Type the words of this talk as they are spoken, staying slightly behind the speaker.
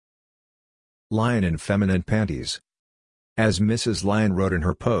Lion in feminine panties. As Mrs. Lion wrote in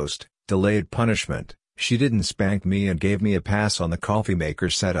her post, delayed punishment, she didn't spank me and gave me a pass on the coffeemaker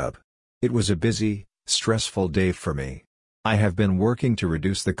setup. It was a busy, stressful day for me. I have been working to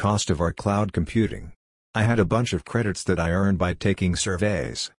reduce the cost of our cloud computing. I had a bunch of credits that I earned by taking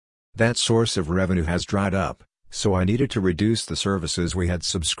surveys. That source of revenue has dried up, so I needed to reduce the services we had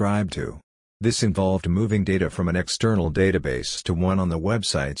subscribed to. This involved moving data from an external database to one on the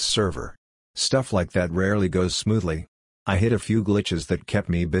website's server. Stuff like that rarely goes smoothly. I hit a few glitches that kept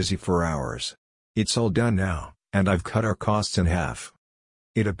me busy for hours. It's all done now, and I've cut our costs in half.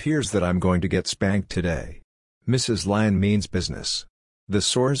 It appears that I'm going to get spanked today. Mrs. Lion means business. The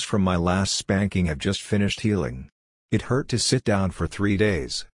sores from my last spanking have just finished healing. It hurt to sit down for 3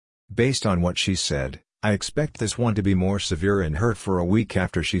 days. Based on what she said, I expect this one to be more severe and hurt for a week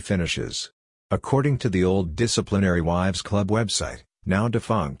after she finishes. According to the old Disciplinary Wives Club website, now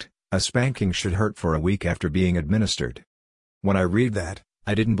defunct, a spanking should hurt for a week after being administered. When I read that,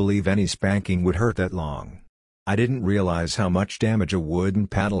 I didn't believe any spanking would hurt that long. I didn't realize how much damage a wooden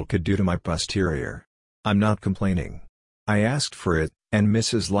paddle could do to my posterior. I'm not complaining. I asked for it, and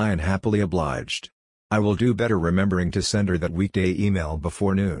Mrs. Lion happily obliged. I will do better remembering to send her that weekday email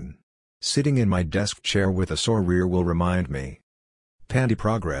before noon. Sitting in my desk chair with a sore rear will remind me. Panty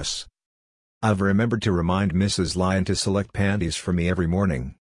progress. I've remembered to remind Mrs. Lion to select panties for me every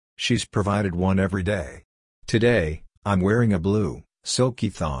morning. She's provided one every day. Today, I'm wearing a blue, silky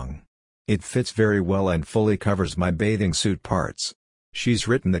thong. It fits very well and fully covers my bathing suit parts. She's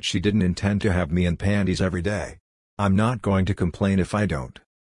written that she didn't intend to have me in panties every day. I'm not going to complain if I don't.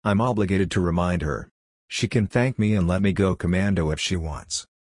 I'm obligated to remind her. She can thank me and let me go commando if she wants.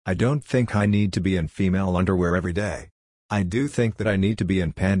 I don't think I need to be in female underwear every day. I do think that I need to be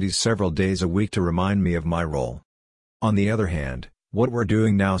in panties several days a week to remind me of my role. On the other hand, what we're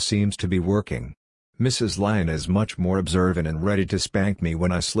doing now seems to be working. Mrs. Lion is much more observant and ready to spank me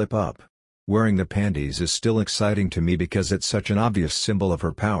when I slip up. Wearing the panties is still exciting to me because it's such an obvious symbol of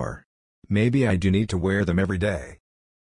her power. Maybe I do need to wear them every day.